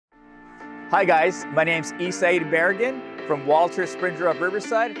Hi guys, my name's Eastside Berrigan from Walter Sprinter of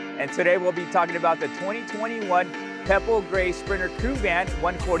Riverside, and today we'll be talking about the 2021 Pebble Gray Sprinter Crew Van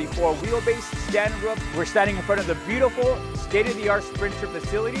 144 wheelbase standard roof. We're standing in front of the beautiful state-of-the-art Sprinter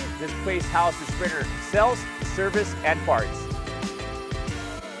facility. This place houses Sprinter sales, service, and parts.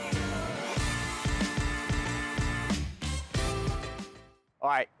 All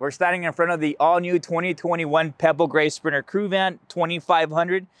right, we're standing in front of the all-new 2021 Pebble Gray Sprinter Crew Van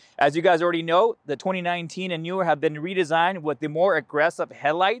 2500. As you guys already know, the 2019 and newer have been redesigned with the more aggressive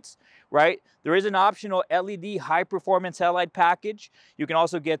headlights, right? There is an optional LED high-performance headlight package. You can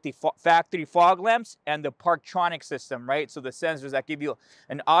also get the factory fog lamps and the Parktronic system, right? So the sensors that give you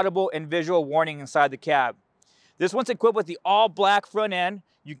an audible and visual warning inside the cab. This one's equipped with the all-black front end.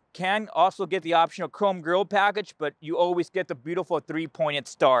 You can also get the optional chrome grille package, but you always get the beautiful three-pointed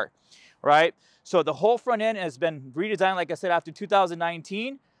star, right? So the whole front end has been redesigned, like I said, after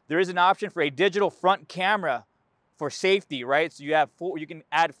 2019. There is an option for a digital front camera for safety, right? So you can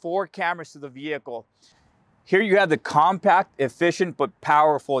add 4 cameras to the vehicle. Here you have the compact, efficient, but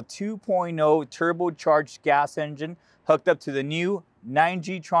powerful 2.0 turbocharged gas engine hooked up to the new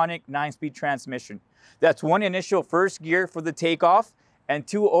 9G-tronic 9-speed transmission. That's one initial first gear for the takeoff and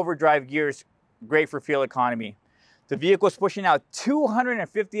 2 overdrive gears, great for fuel economy. The vehicle is pushing out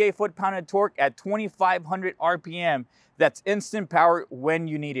 258 foot-pound of torque at 2,500 RPM. That's instant power when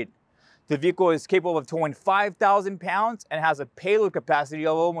you need it. The vehicle is capable of towing 5,000 pounds and has a payload capacity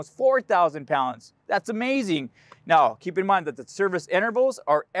of almost 4,000 pounds. That's amazing. Now, keep in mind that the service intervals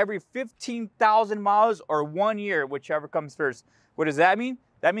are every 15,000 miles or 1 year, whichever comes first. What does that mean?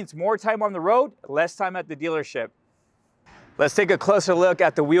 That means more time on the road, less time at the dealership. Let's take a closer look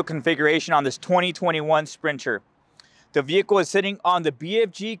at the wheel configuration on this 2021 Sprinter. The vehicle is sitting on the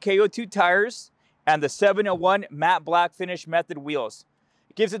BFG KO2 tires and the 701 matte black finish method wheels.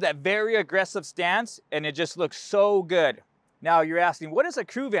 It gives it that very aggressive stance and it just looks so good. Now you're asking, what is a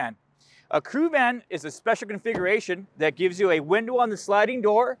crew van? A crew van is a special configuration that gives you a window on the sliding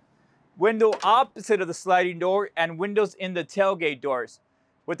door, window opposite of the sliding door, and windows in the tailgate doors.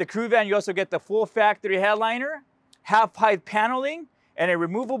 With the crew van, you also get the full factory headliner, half-height paneling, and a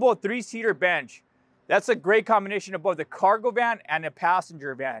removable 3-seater bench. That's a great combination of both a cargo van and a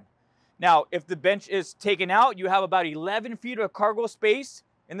passenger van. Now, if the bench is taken out, you have about 11 feet of cargo space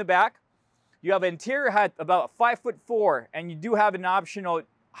in the back. You have an interior height about 5'4", and you do have an optional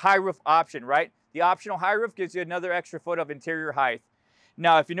high roof option, right? The optional high roof gives you another extra foot of interior height.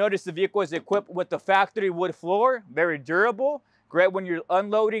 Now, if you notice, the vehicle is equipped with the factory wood floor, very durable, great when you're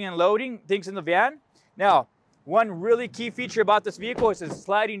unloading and loading things in the van. Now, one really key feature about this vehicle is the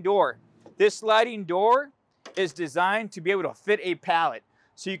sliding door. This sliding door is designed to be able to fit a pallet.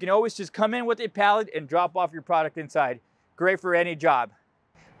 So you can always just come in with a pallet and drop off your product inside. Great for any job.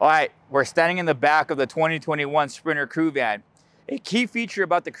 All right, we're standing in the back of the 2021 Sprinter Crew Van. A key feature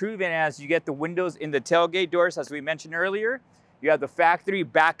about the Crew Van is you get the windows in the tailgate doors, as we mentioned earlier. You have the factory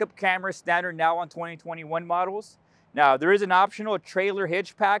backup camera standard now on 2021 models. Now, there is an optional trailer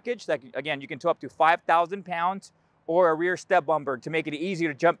hitch package that, again, you can tow up to 5,000 pounds or a rear step bumper to make it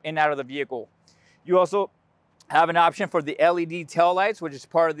easier to jump in and out of the vehicle. You also have an option for the LED taillights, which is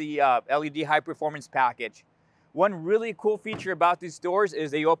part of the LED high performance package. One really cool feature about these doors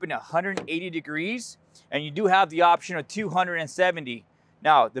is they open 180 degrees, and you do have the option of 270.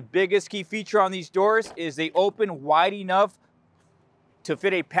 Now, the biggest key feature on these doors is they open wide enough to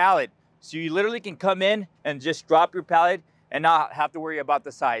fit a pallet. So you literally can come in and just drop your pallet and not have to worry about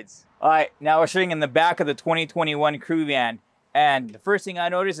the sides. All right, now we're sitting in the back of the 2021 Crew Van. And the first thing I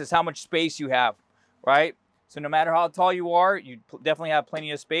notice is how much space you have, right? So no matter how tall you are, you definitely have plenty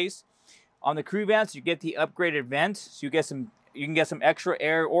of space. On the Crew Vans, you get the upgraded vents, so you can get some extra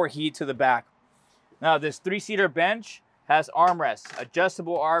air or heat to the back. Now this 3-seater bench has armrests,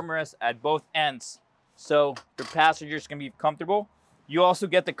 adjustable armrests at both ends. So your passengers can be comfortable. You also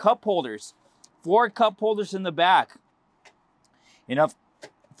get the cup holders, 4 cup holders in the back, enough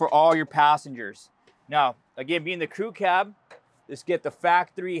for all your passengers. Now, again, being the crew cab, just get the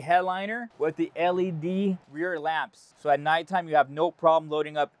factory headliner with the LED rear lamps. So at nighttime, you have no problem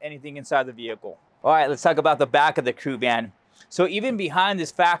loading up anything inside the vehicle. All right, let's talk about the back of the Crew Van. So even behind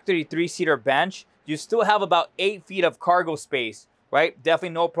this factory 3-seater bench, you still have about 8 feet of cargo space, right?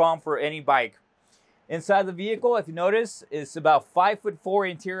 Definitely no problem for any bike. Inside the vehicle, if you notice, it's about 5'4"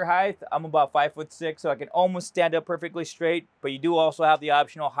 interior height. I'm about 5'6", so I can almost stand up perfectly straight, but you do also have the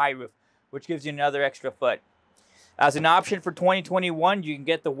optional high roof, which gives you another extra foot. As an option for 2021, you can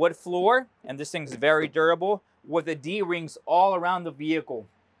get the wood floor, and this thing's very durable, with the D-rings all around the vehicle.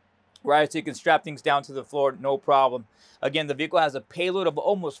 right? So you can strap things down to the floor, no problem. Again, the vehicle has a payload of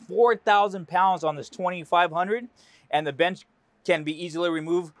almost 4,000 pounds on this 2500, and the bench can be easily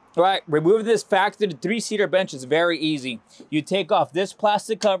removed. All right, removing this factory 3-seater bench is very easy. You take off this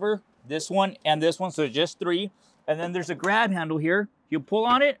plastic cover, this one, and this one, so just 3. And then there's a grab handle here. You pull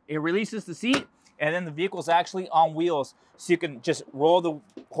on it, it releases the seat, and then the vehicle's actually on wheels, so you can just roll the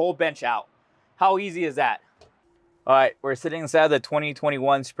whole bench out. How easy is that? All right, we're sitting inside the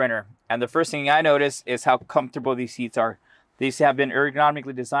 2021 Sprinter, and the first thing I notice is how comfortable these seats are. These have been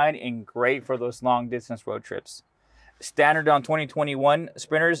ergonomically designed and great for those long distance road trips. Standard on 2021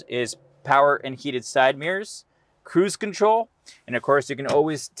 Sprinters is power and heated side mirrors, cruise control, and of course you can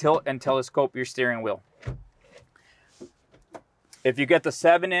always tilt and telescope your steering wheel. If you get the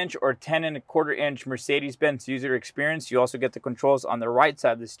 7-inch or 10.25-inch Mercedes-Benz user experience, you also get the controls on the right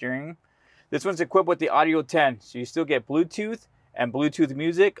side of the steering. This one's equipped with the Audio 10, so you still get Bluetooth and Bluetooth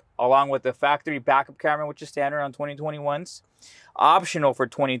music, along with the factory backup camera, which is standard on 2021s. Optional for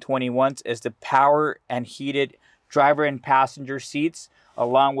 2021s is the power and heated driver and passenger seats,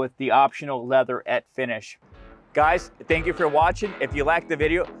 along with the optional leatherette finish. Guys, thank you for watching. If you liked the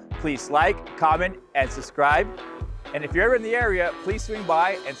video, please like, comment, and subscribe. And if you're ever in the area, please swing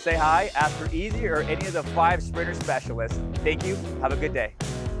by and say hi, ask for Easy or any of the 5 Sprinter specialists. Thank you. Have a good day.